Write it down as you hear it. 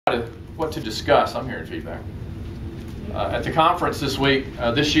what to discuss. I'm hearing feedback. At the conference this week,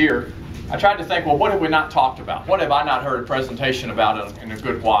 this year, I tried to think, well, what have we not talked about? What have I not heard a presentation about in a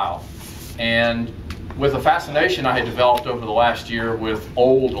good while? And with a fascination I had developed over the last year with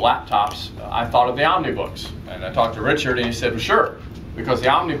old laptops, I thought of the Omnibooks. And I talked to Richard, and he said, well, sure, because the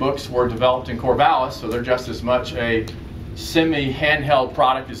Omnibooks were developed in Corvallis, so they're just as much a semi-handheld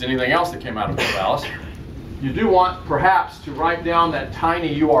product as anything else that came out of Corvallis. You do want, perhaps, to write down that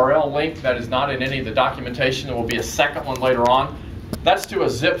tiny URL link that is not in any of the documentation. There will be a second one later on. That's to a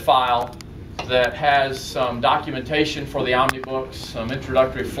zip file that has some documentation for the Omnibooks, some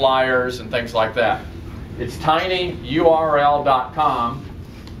introductory flyers, and things like that. It's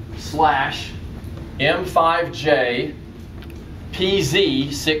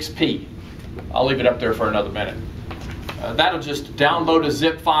tinyurl.com/M5JPZ6P. I'll leave it up there for another minute. That'll just download a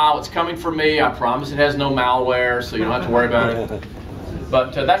zip file. It's coming from me. I promise it has no malware, so you don't have to worry about it.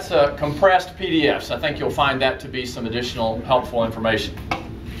 But that's a compressed PDF, so I think you'll find that to be some additional helpful information.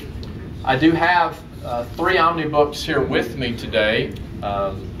 I do have 3 Omnibooks here with me today.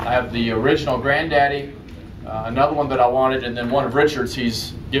 I have the original Granddaddy, another one that I wanted, and then one of Richard's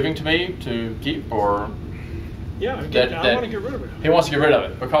he's giving to me to keep, or... Yeah, I want to get rid of it. He wants to get rid of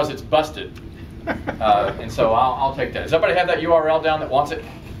it because it's busted. And so I'll take that. Does everybody have that URL down that wants it?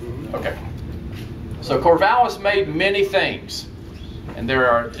 Okay. So Corvallis made many things. And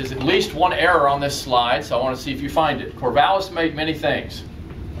there is at least one error on this slide, so I want to see if you find it. Corvallis made many things.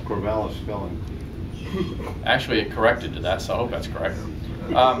 Corvallis spelling. Actually, it corrected to that, so I hope that's correct.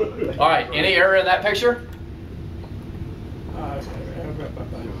 All right, any error in that picture?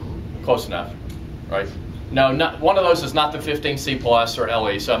 Close enough, right? No, one of those is not the 15C Plus or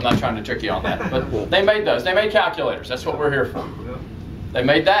LE, so I'm not trying to trick you on that. But they made those. They made calculators. That's what we're here for. They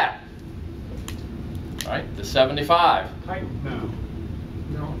made that. All right, the 75. No.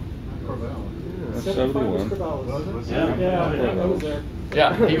 No, not Corvallis. 71.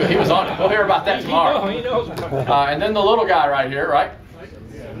 Yeah, he was on it. We'll hear about that tomorrow. He knows. And then the little guy right here, right?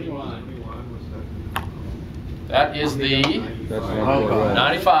 That is the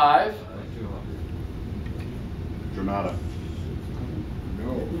 95. Dramata.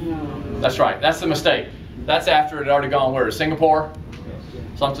 That's right. That's the mistake. That's after it had already gone where? To Singapore?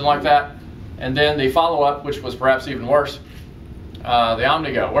 Something like that. And then the follow-up, which was perhaps even worse, the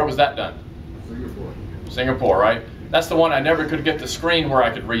Omnigo. Where was that done? Singapore. Singapore, right? That's the one I never could get the screen where I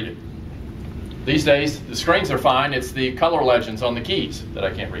could read it. These days, the screens are fine. It's the color legends on the keys that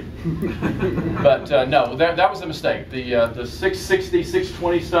I can't read. But no, that was a mistake. The 660,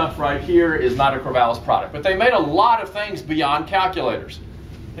 620 stuff right here is not a Corvallis product. But they made a lot of things beyond calculators.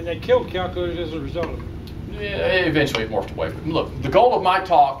 And they killed calculators as a result of it. Yeah, eventually it morphed away. But look, the goal of my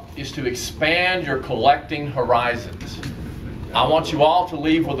talk is to expand your collecting horizons. I want you all to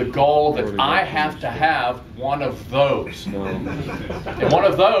leave with a goal that I have to have one of those. And one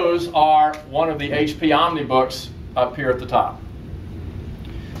of those are one of the HP Omnibooks up here at the top.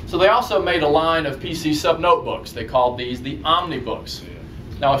 So they also made a line of PC sub-notebooks. They called these the Omnibooks.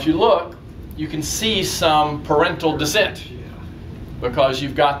 Now if you look, you can see some parental dissent, because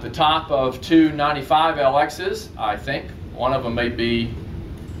you've got the top of 2 95LXs, I think. One of them may be...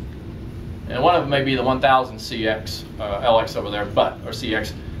 And one of them may be the 1000 CX, LX over there, or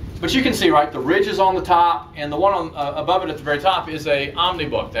CX. But you can see, right, the ridge is on the top, and the one on, above it at the very top is a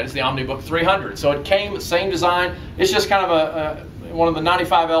Omnibook. That is the Omnibook 300. So it came, same design. It's just kind of one of the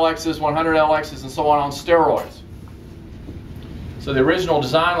 95LXs, 100LXs, and so on steroids. So the original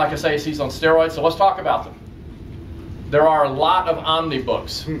design, like I say, is on steroids. So let's talk about them. There are a lot of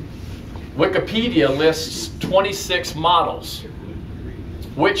Omnibooks. Wikipedia lists 26 models.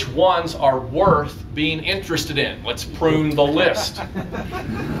 Which ones are worth being interested in? Let's prune the list.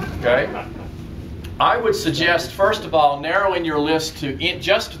 Okay? I would suggest, first of all, narrowing your list to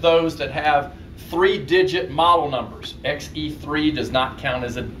just those that have 3-digit model numbers. XE3 does not count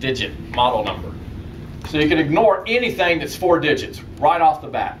as a digit model number. So you can ignore anything that's 4 digits right off the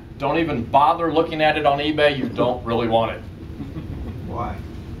bat. Don't even bother looking at it on eBay. You don't really want it. Why?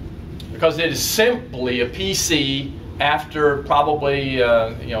 Because it is simply a PC after probably,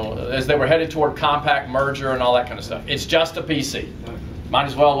 as they were headed toward compact merger and all that kind of stuff. It's just a PC. Might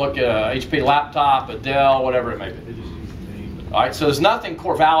as well look at a HP laptop, a Dell, whatever it may be. All right, so there's nothing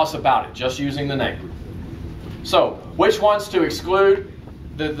Corvallis about it, just using the name. So, which ones to exclude?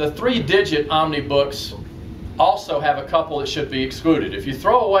 The 3-digit Omnibooks also have a couple that should be excluded. If you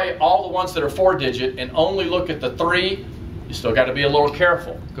throw away all the ones that are 4-digit and only look at the 3, you still got to be a little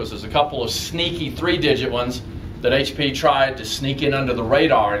careful, because there's a couple of sneaky 3-digit ones that HP tried to sneak in under the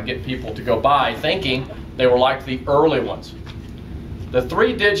radar and get people to go buy, thinking they were like the early ones. The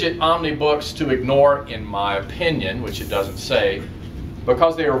 3-digit Omnibooks to ignore, in my opinion, which it doesn't say,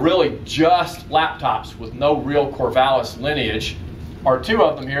 because they are really just laptops with no real Corvallis lineage, are two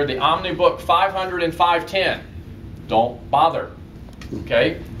of them here, the Omnibook 500 and 510. Don't bother.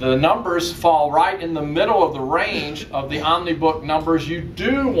 Okay? The numbers fall right in the middle of the range of the Omnibook numbers you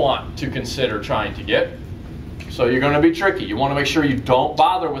do want to consider trying to get. So you're going to be tricky. You want to make sure you don't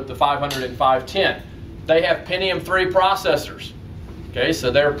bother with the 500 and 510. They have Pentium 3 processors. Okay,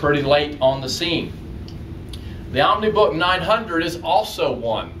 so they're pretty late on the scene. The Omnibook 900 is also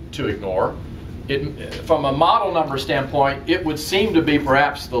one to ignore. From a model number standpoint, it would seem to be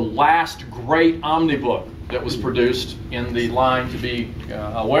perhaps the last great Omnibook that was produced in the line to be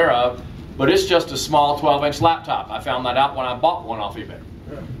aware of, but it's just a small 12-inch laptop. I found that out when I bought one off eBay,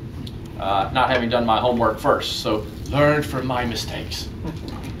 not having done my homework first, so learn from my mistakes.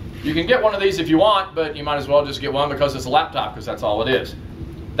 You can get one of these if you want, but you might as well just get one because it's a laptop, because that's all it is.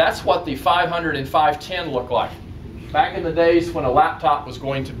 That's what the 500 and 510 look like. Back in the days when a laptop was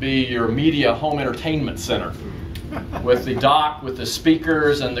going to be your media home entertainment center, with the dock, with the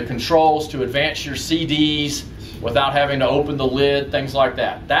speakers and the controls to advance your CDs without having to open the lid, things like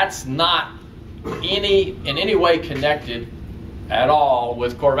that. That's not in any way connected at all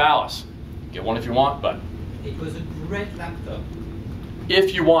with Corvallis. Get one if you want, but it was a great laptop.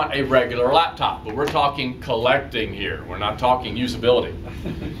 If you want a regular laptop, but we're talking collecting here. We're not talking usability.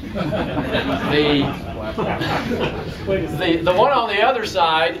 The one on the other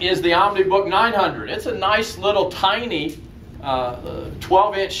side is the Omnibook 900. It's a nice little tiny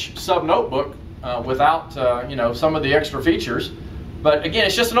 12-inch sub-notebook without some of the extra features. But again,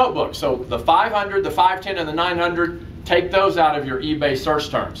 it's just a notebook. So the 500, the 510, and the 900, take those out of your eBay search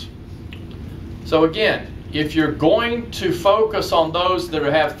terms. So again, if you're going to focus on those that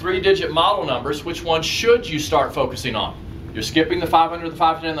have 3-digit model numbers, which one should you start focusing on? You're skipping the 500, the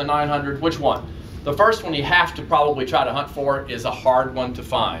 510, and the 900. Which one? The first one you have to probably try to hunt for is a hard one to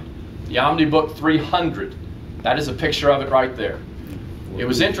find. The Omnibook 300. That is a picture of it right there. It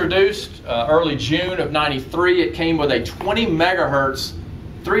was introduced early June of '93. It came with a 20 megahertz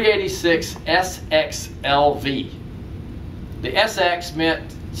 386 SXLV. The SX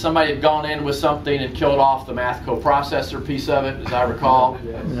meant somebody had gone in with something and killed off the math coprocessor piece of it, as I recall.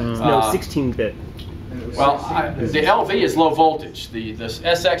 No, 16-bit. Well, the LV is low voltage. The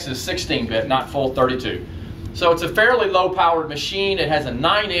SX is 16-bit, not full 32. So it's a fairly low-powered machine. It has a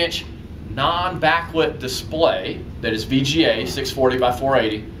 9-inch non-backlit display that is VGA, 640 by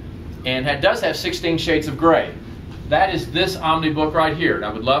 480, and it does have 16 shades of gray. That is this Omnibook right here, and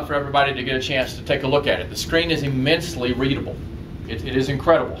I would love for everybody to get a chance to take a look at it. The screen is immensely readable. It is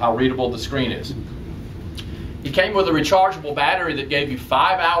incredible how readable the screen is. It came with a rechargeable battery that gave you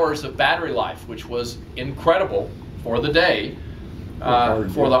 5 hours of battery life, which was incredible for the day,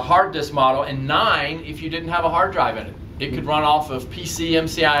 for the hard disk model, and 9 if you didn't have a hard drive in it. It could run off of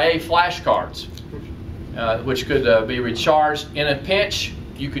PCMCIA flash cards, which could be recharged. In a pinch,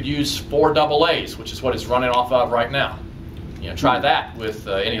 you could use 4 AA's, which is what it's running off of right now. Try that with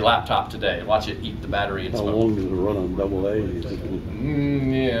any laptop today. Watch it eat the battery and How smoke. long does it run on AA?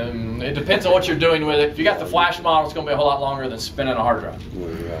 Yeah, it depends on what you're doing with it. If you got the flash model, it's going to be a whole lot longer than spinning a hard drive.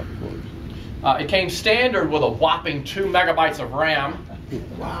 Well, yeah, of course. It came standard with a whopping 2 megabytes of RAM,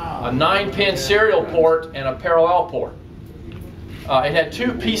 a 9-pin serial port, and a parallel port. It had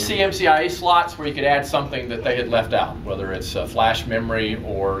 2 PCMCIA slots where you could add something that they had left out, whether it's a flash memory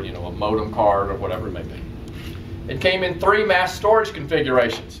or a modem card or whatever it may be. It came in 3 mass storage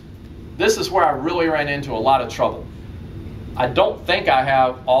configurations. This is where I really ran into a lot of trouble. I don't think I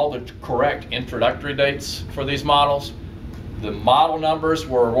have all the correct introductory dates for these models. The model numbers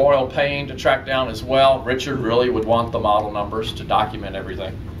were a royal pain to track down as well. Richard really would want the model numbers to document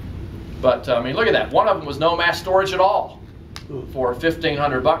everything. But I mean, look at that. One of them was no mass storage at all for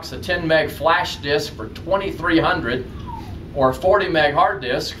 $1,500. A 10 meg flash disk for $2,300, or a 40 meg hard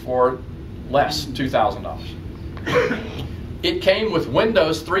disk for less, $2,000. It came with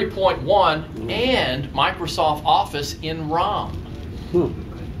Windows 3.1 and Microsoft Office in ROM.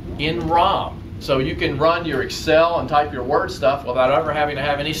 In ROM. So you can run your Excel and type your Word stuff without ever having to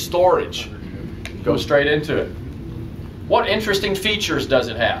have any storage. Go straight into it. What interesting features does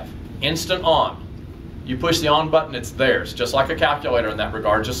it have? Instant on. You push the on button, it's there. It's just like a calculator in that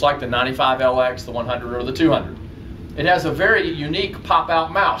regard, just like the 95LX, the 100, or the 200. It has a very unique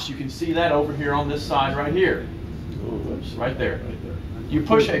pop-out mouse. You can see that over here on this side right here. Right there. You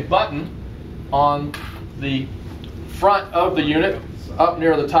push a button on the front of the unit up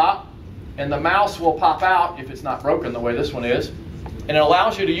near the top, and the mouse will pop out if it's not broken the way this one is, and it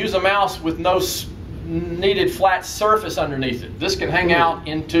allows you to use a mouse with no needed flat surface underneath it. This can hang out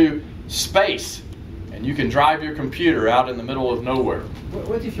into space, and you can drive your computer out in the middle of nowhere.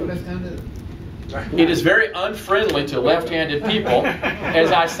 What if you're left-handed? It is very unfriendly to left-handed people, as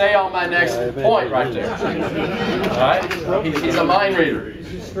I say on my next point right there. All right? He's a mind reader.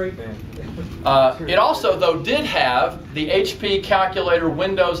 He's a straight man. It also, though, did have the HP Calculator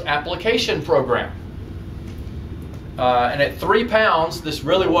Windows application program. And at 3 pounds, this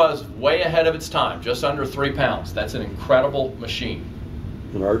really was way ahead of its time, just under 3 pounds. That's an incredible machine.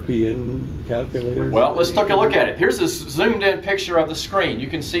 An RPN calculator? Well, let's take a look at it. Here's a zoomed-in picture of the screen. You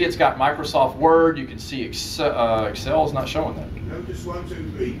can see it's got Microsoft Word. You can see Excel. Excel is not showing that. No, just 1,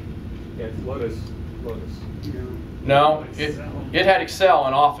 2, 3. Yeah, it's Lotus. No, it had Excel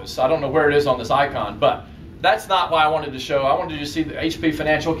in Office. I don't know where it is on this icon, but that's not why I wanted to show. I wanted you to see the HP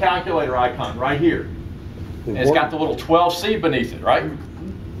Financial Calculator icon right here. And it's got the little 12C beneath it, right?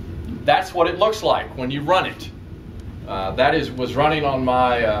 That's what it looks like when you run it. That was running on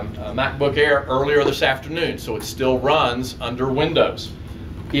my MacBook Air earlier this afternoon, so it still runs under Windows.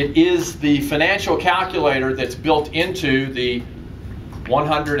 It is the financial calculator that's built into the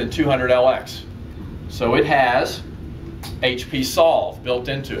 100 and 200 LX. So it has HP Solve built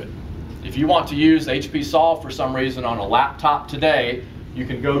into it. If you want to use HP Solve for some reason on a laptop today, you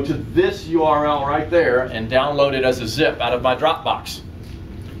can go to this URL right there and download it as a zip out of my Dropbox.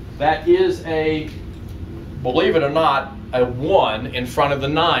 That is a, believe it or not, a 1 in front of the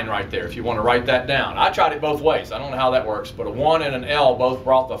 9 right there, if you want to write that down. I tried it both ways. I don't know how that works, but a 1 and an L both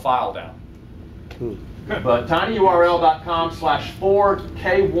brought the file down. But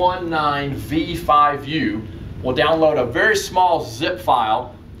tinyurl.com/4k19v5u will download a very small zip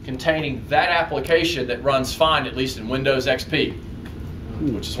file containing that application that runs fine, at least in Windows XP,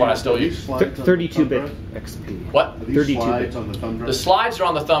 which is what I still use. 32-bit XP. What? 32-bit. On the thumb drive? The slides are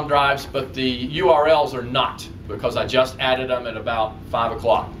on the thumb drives, but the URLs are not, because I just added them at about 5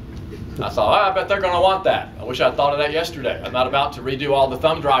 o'clock. I thought, I bet they're going to want that. I wish I'd thought of that yesterday. I'm not about to redo all the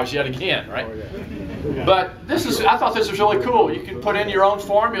thumb drives yet again, right? But I thought this was really cool. You can put in your own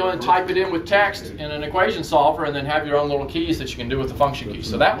formula and type it in with text in an equation solver, and then have your own little keys that you can do with the function key.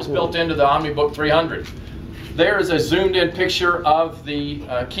 So that was built into the Omnibook 300. There is a zoomed-in picture of the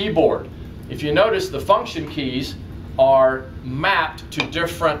keyboard. If you notice, the function keys are mapped to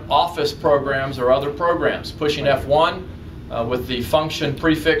different Office programs or other programs. Pushing F1 with the function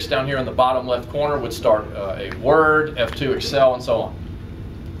prefix down here in the bottom left corner would start a Word, F2 Excel, and so on.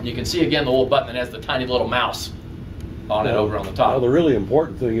 And you can see again the little button that has the tiny little mouse on it over on the top. Well, the really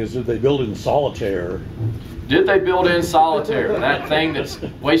important thing is that they build in Solitaire. Did they build in Solitaire? That thing that's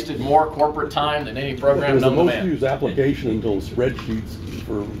wasted more corporate time than any program It's the known to most man. used application until spreadsheets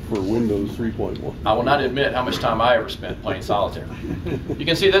for Windows 3.1. I will not admit how much time I ever spent playing Solitaire. You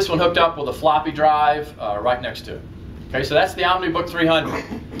can see this one hooked up with a floppy drive right next to it. Okay, so that's the Omnibook 300.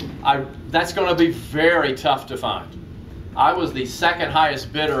 That's going to be very tough to find. I was the second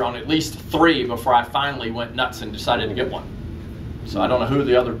highest bidder on at least 3 before I finally went nuts and decided to get one. So I don't know who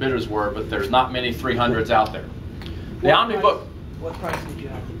the other bidders were, but there's not many 300s out there. The Omnibook, What price did you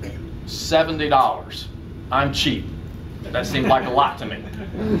have to pay? $70. I'm cheap. That seemed like a lot to me.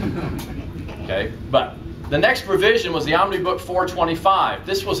 Okay, but the next revision was the Omnibook 425.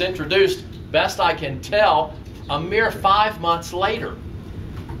 This was introduced, best I can tell, a mere 5 months later.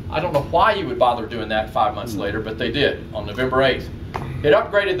 I don't know why you would bother doing that 5 months later, but they did on November 8th. It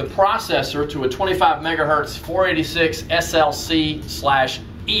upgraded the processor to a 25 megahertz 486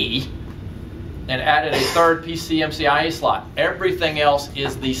 SLC/E and added a third PCMCIe slot. Everything else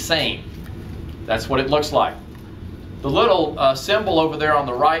is the same. That's what it looks like. The little symbol over there on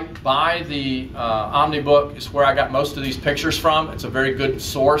the right by the Omnibook is where I got most of these pictures from. It's a very good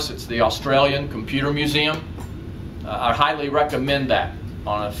source. It's the Australian Computer Museum. I highly recommend that.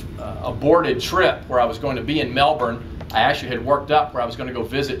 On a aborted trip where I was going to be in Melbourne, I actually had worked up where I was going to go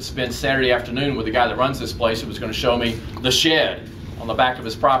visit, spend Saturday afternoon with the guy that runs this place who was going to show me the shed on the back of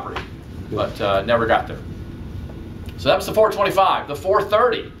his property, but never got there. So that was the 425. The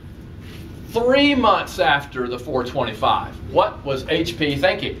 430, 3 months after the 425. What was HP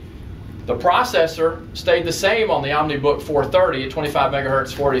thinking? The processor stayed the same on the Omnibook 430 at 25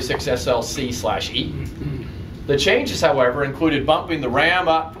 megahertz 486 SLC/E. The changes, however, included bumping the RAM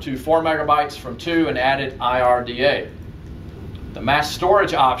up to 4 megabytes from 2 and added IRDA. The mass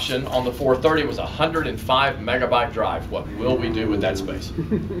storage option on the 430 was a 105 megabyte drive. What will we do with that space?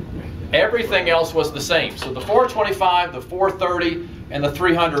 Everything else was the same. So the 425, the 430, and the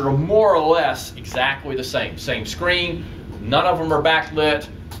 300 are more or less exactly the same. Same screen, none of them are backlit,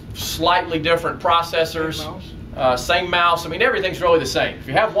 slightly different processors, same mouse. I mean, everything's really the same. If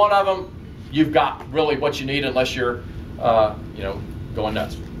you have one of them, you've got really what you need unless you're, you know, going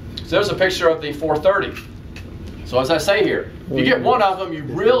nuts. So there's a picture of the 430. So as I say here, if you get one of them, you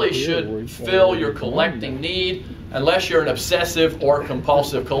really should fill your collecting need, unless you're an obsessive or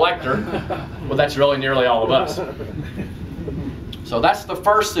compulsive collector. Well, that's really nearly all of us. So that's the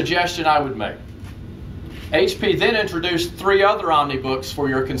first suggestion I would make. HP then introduced 3 other Omnibooks for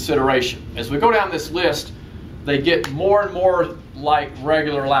your consideration. As we go down this list, they get more and more like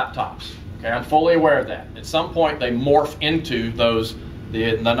regular laptops. Okay, I'm fully aware of that. At some point, they morph into those,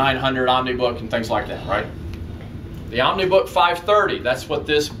 the 900 Omnibook and things like that, right? The Omnibook 530, that's what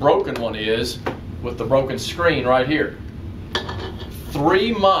this broken one is, with the broken screen right here.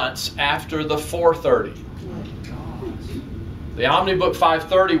 3 months after the 430. The Omnibook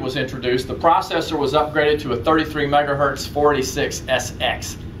 530 was introduced. The processor was upgraded to a 33 megahertz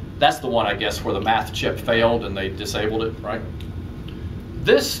 486SX. That's the one, I guess, where the math chip failed and they disabled it, right?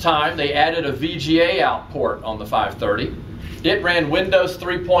 This time they added a VGA out port on the 530. It ran Windows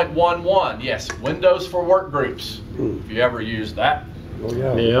 3.11. Yes, Windows for Workgroups, if you ever used that. Oh,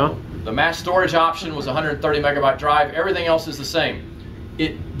 yeah. Yeah. The mass storage option was 130 megabyte drive. Everything else is the same.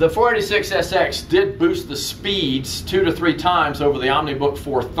 The 486SX did boost the speeds 2 to 3 times over the Omnibook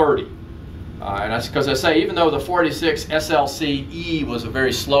 430. And that's because I say, even though the 486 SLC-E was a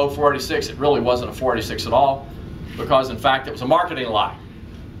very slow 486, it really wasn't a 486 at all, because in fact it was a marketing lie.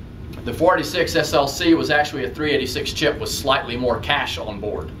 The 486 SLC was actually a 386 chip with slightly more cache on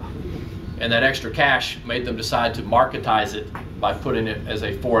board. And that extra cache made them decide to marketize it by putting it as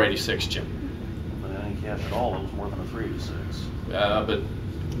a 486 chip. But I didn't catch at all, it was more than a 386. But,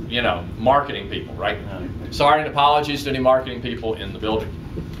 you know, marketing people, right? Sorry and apologies to any marketing people in the building.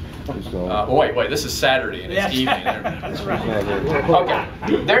 Wait, this is Saturday and it's evening. That's right.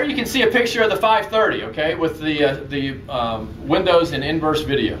 Okay, there you can see a picture of the 530, okay, with the Windows and inverse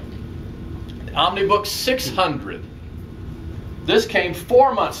video. The Omnibook 600. This came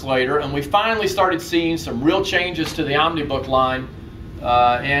 4 months later, and we finally started seeing some real changes to the Omnibook line.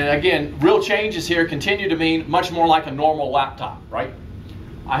 And again, real changes here continue to mean much more like a normal laptop, right?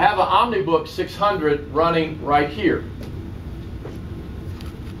 I have an Omnibook 600 running right here.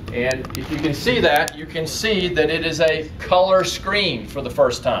 And if you can see that, you can see that it is a color screen for the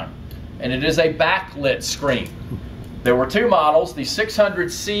first time. And it is a backlit screen. There were 2 models, the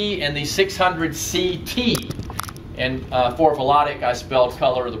 600C and the 600CT. And for Velotic, I spelled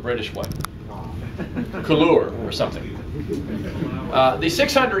color the British way. Couleur or something. The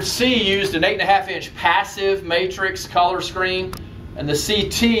 600C used an 8.5-inch passive matrix color screen, and the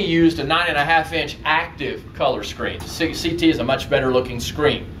CT used a 9.5-inch active color screen. CT is a much better looking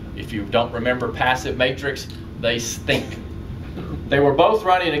screen. If you don't remember passive matrix, they stink. They were both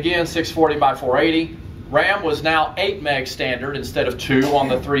running, again, 640 by 480. RAM was now 8 meg standard instead of 2 on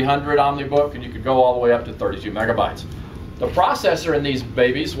the 300 Omnibook, and you could go all the way up to 32 megabytes. The processor in these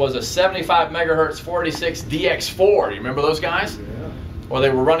babies was a 75 megahertz 486 DX4. Do you remember those guys? Yeah. Or they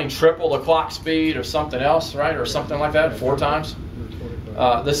were running triple the clock speed or something else, right? Or something like that, 4 times.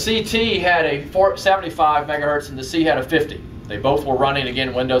 The CT had a 75 megahertz and the C had a 50. They both were running,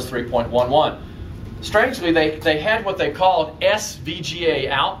 again, Windows 3.11. Strangely, they had what they called SVGA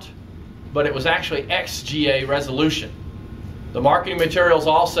out, but it was actually XGA resolution. The marketing materials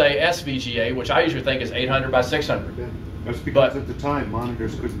all say SVGA, which I usually think is 800 by 600. Yeah. That's because at the time,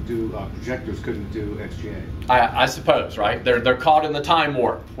 monitors couldn't do, projectors couldn't do XGA. I suppose, right? They're caught in the time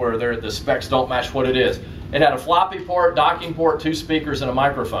warp, where the specs don't match what it is. It had a floppy port, docking port, 2 speakers, and a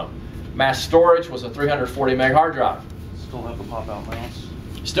microphone. Mass storage was a 340 meg hard drive. Still have the pop-out mouse?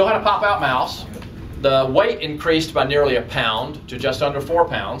 Still had a pop-out mouse. The weight increased by nearly a pound to just under 4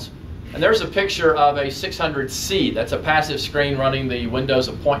 pounds. And there's a picture of a 600C. That's a passive screen running the Windows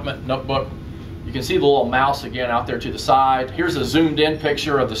Appointment notebook. You can see the little mouse again out there to the side. Here's a zoomed in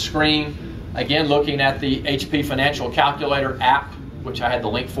picture of the screen. Again, looking at the HP Financial Calculator app, which I had the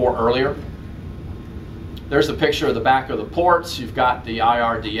link for earlier. There's a picture of the back of the ports. You've got the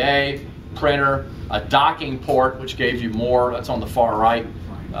IRDA, printer, a docking port, which gave you more, that's on the far right,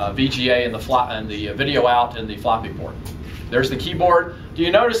 VGA and the video out and the floppy port. There's the keyboard. Do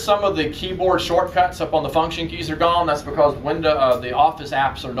you notice some of the keyboard shortcuts up on the function keys are gone? That's because the Office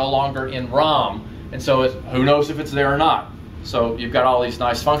apps are no longer in ROM, and so who knows if it's there or not. So you've got all these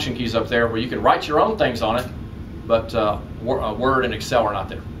nice function keys up there where you can write your own things on it, but Word and Excel are not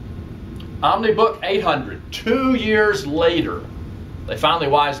there. Omnibook 800, 2 years later, they finally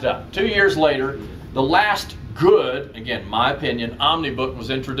wised up. 2 years later, the last good, again, my opinion, Omnibook was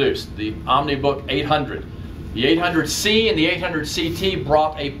introduced, the Omnibook 800. The 800C and the 800CT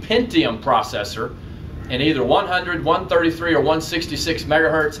brought a Pentium processor in either 100, 133, or 166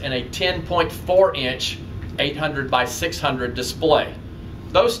 megahertz and a 10.4-inch 800 by 600 display.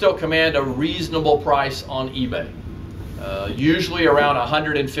 Those still command a reasonable price on eBay, usually around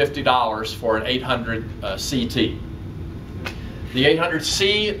 $150 for an 800 CT. The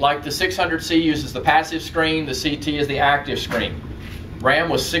 800C, like the 600C, uses the passive screen. The CT is the active screen. RAM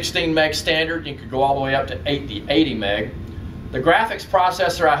was 16 meg standard. You could go all the way up to 80 meg. The graphics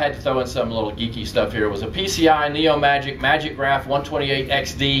processor, I had to throw in some little geeky stuff here, was a PCI Neo Magic Graph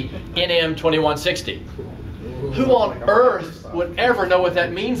 128XD NM2160. Who on earth would ever know what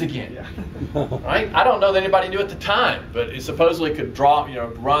that means again? Right? I don't know that anybody knew at the time, but it supposedly could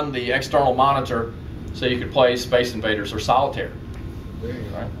run the external monitor so you could play Space Invaders or Solitaire,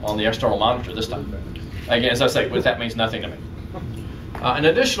 right, on the external monitor this time. Again, as I say, that means nothing to me. An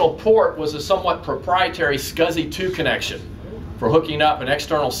additional port was a somewhat proprietary SCSI 2 connection for hooking up an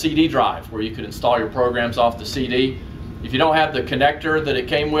external CD drive where you could install your programs off the CD. If you don't have the connector that it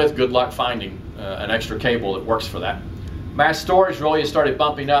came with, good luck finding an extra cable that works for that. Mass storage really started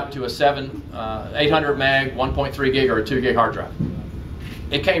bumping up to a 800 meg, 1.3 gig, or a 2 gig hard drive.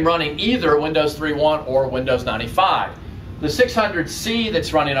 It came running either Windows 3.1 or Windows 95. The 600C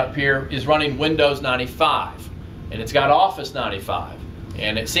that's running up here is running Windows 95, and it's got Office 95,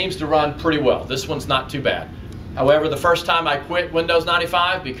 and it seems to run pretty well. This one's not too bad. However, the first time I quit Windows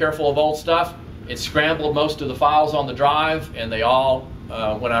 95, be careful of old stuff, it scrambled most of the files on the drive, and they all,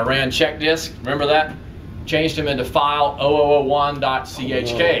 when I ran check disk, remember that? Changed them into file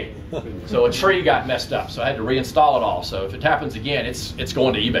 0001.chk. So a tree got messed up, so I had to reinstall it all. So if it happens again, it's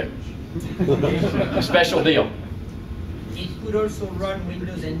going to eBay. Special deal. It could also run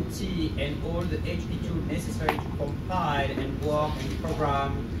Windows NT and all the HP tools necessary to compile and work and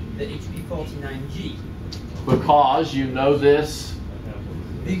program the HP49G. Because you know this?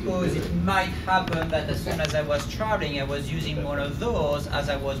 Because it might happen that as soon as I was traveling, I was using one of those as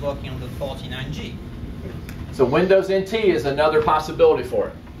I was working on the 49G. So Windows NT is another possibility for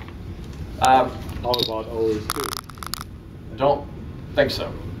it. How about OS2? Don't think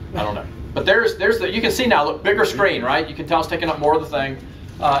so. I don't know. But there's you can see now, look, bigger screen, right? You can tell it's taking up more of the thing.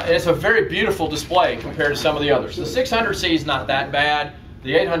 And it's a very beautiful display compared to some of the others. The 600C is not that bad.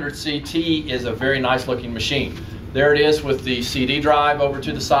 The 800CT is a very nice looking machine. There it is with the CD drive over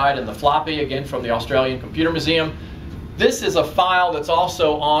to the side and the floppy, again from the Australian Computer Museum. This is a file that's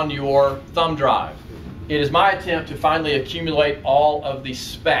also on your thumb drive. It is my attempt to finally accumulate all of the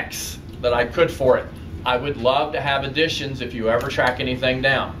specs that I could for it. I would love to have additions if you ever track anything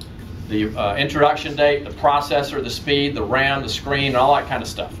down. The introduction date, the processor, the speed, the RAM, the screen, and all that kind of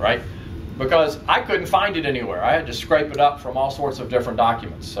stuff, right? Because I couldn't find it anywhere. I had to scrape it up from all sorts of different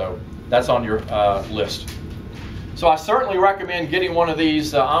documents. So that's on your list. So I certainly recommend getting one of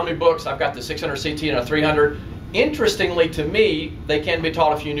these Omnibooks. I've got the 600CT and a 300. Interestingly to me, they can be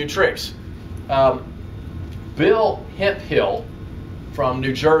taught a few new tricks. Bill Hemphill from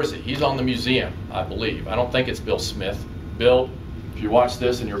New Jersey, he's on the museum, I believe. I don't think it's Bill Smith. Bill, if you watch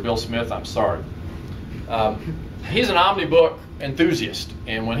this and you're Bill Smith, I'm sorry. He's an Omnibook enthusiast,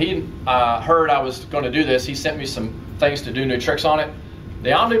 and when he heard I was going to do this, he sent me some things to do new tricks on it.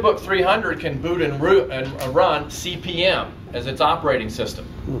 The Omnibook 300 can boot and run CPM as its operating system.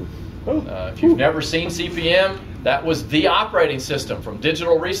 If you've never seen CPM, that was the operating system from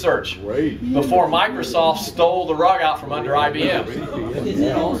Digital Research before Microsoft stole the rug out from under IBM. Is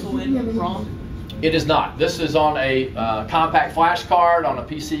it also in ROM? It is not. This is on a compact flash card, on a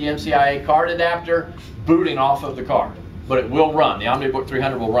PC MCIA card adapter, booting off of the card. But it will run. The Omnibook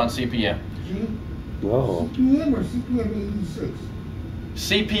 300 will run CPM. Oh. CPM or CPM 86?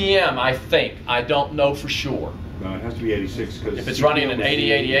 CPM, I think. I don't know for sure. No, it has to be 86 because If it's running an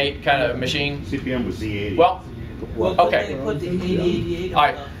 8088 kind of machine. CPM was Z80. Well, okay. Put the 8088 All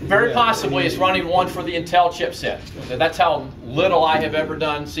right. Very possibly it's running one for the Intel chipset. That's how little I have ever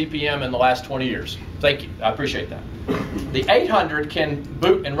done CPM in the last 20 years. Thank you. I appreciate that. The 800 can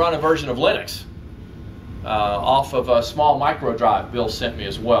boot and run a version of Linux off of a small micro drive Bill sent me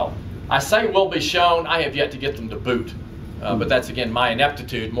as well. I say will be shown. I have yet to get them to boot. But that's, again, my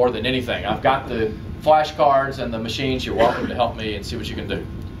ineptitude more than anything. I've got the flash cards and the machines. You're welcome to help me and see what you can do.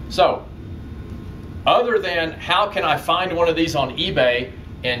 So, other than how can I find one of these on eBay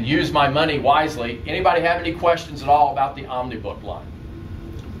and use my money wisely, anybody have any questions at all about the Omnibook line?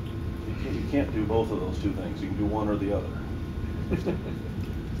 You can't do both of those two things. You can do one or the other.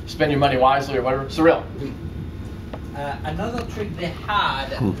 Spend your money wisely or whatever? Cyril? Another trick they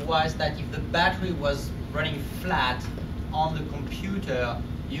had was that if the battery was running flat on the computer,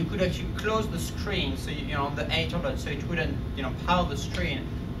 you could actually close the screen, so on the 800, so it wouldn't power the screen,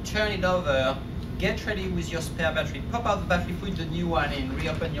 turn it over, get ready with your spare battery, pop out the battery, put the new one in,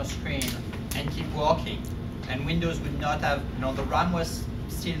 reopen your screen, and keep working. And Windows would not have, the RAM was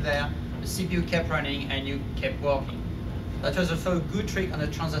still there, the CPU kept running, and you kept working. That was also a good trick on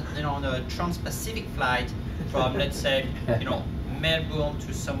a on a trans-Pacific flight from, let's say, Melbourne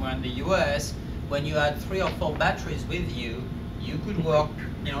to somewhere in the US. When you had 3 or 4 batteries with you, you could work,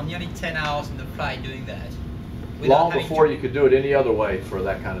 nearly 10 hours in the flight doing that. Long before you could do it any other way for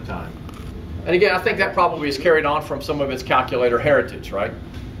that kind of time. And again, I think that probably is carried on from some of its calculator heritage, right?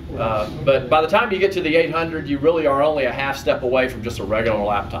 But by the time you get to the 800, you really are only a half step away from just a regular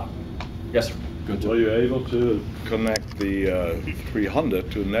laptop. Yes, sir. Good. Were you able to connect the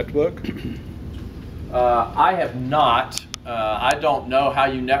 300 to a network? I have not. I don't know how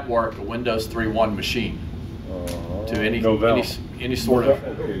you network a Windows 3.1 machine to any sort of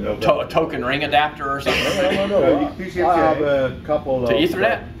token ring adapter or something. No. I have a couple to of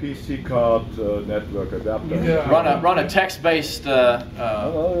Ethernet? PC card network adapters. Yeah. Run a text-based You're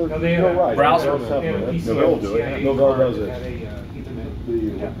right. browser. Novell do it. Novell does it.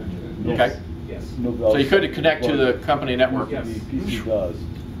 Okay. So you could connect to the company network. The PC does.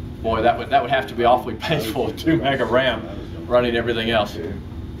 Boy, that would have to be awfully painful. 2 meg of RAM running everything else.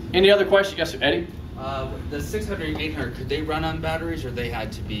 Any other questions? Yes, Eddie? The 600, 800, could they run on batteries, or they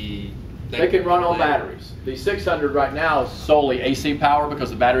had to be? They can run on batteries. The 600 right now is solely AC power because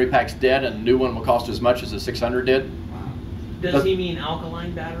the battery pack's dead, and the new one will cost as much as the 600 did. Does he mean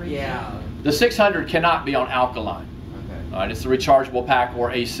alkaline batteries? Yeah. The 600 cannot be on alkaline. Okay. All right, it's the rechargeable pack or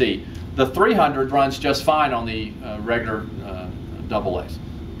AC. The 300 runs just fine on the regular AA's.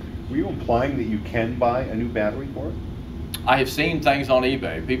 Were you implying that you can buy a new battery for it? I have seen things on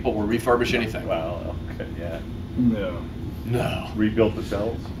eBay. People will refurbish anything. Well, okay, yeah. No. Rebuild the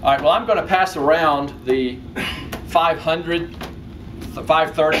cells? All right, well, I'm going to pass around the 500, the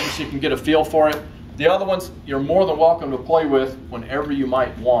 530, so you can get a feel for it. The other ones, you're more than welcome to play with whenever you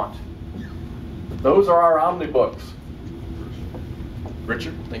might want. Those are our Omnibooks.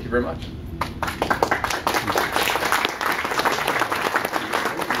 Richard, thank you very much.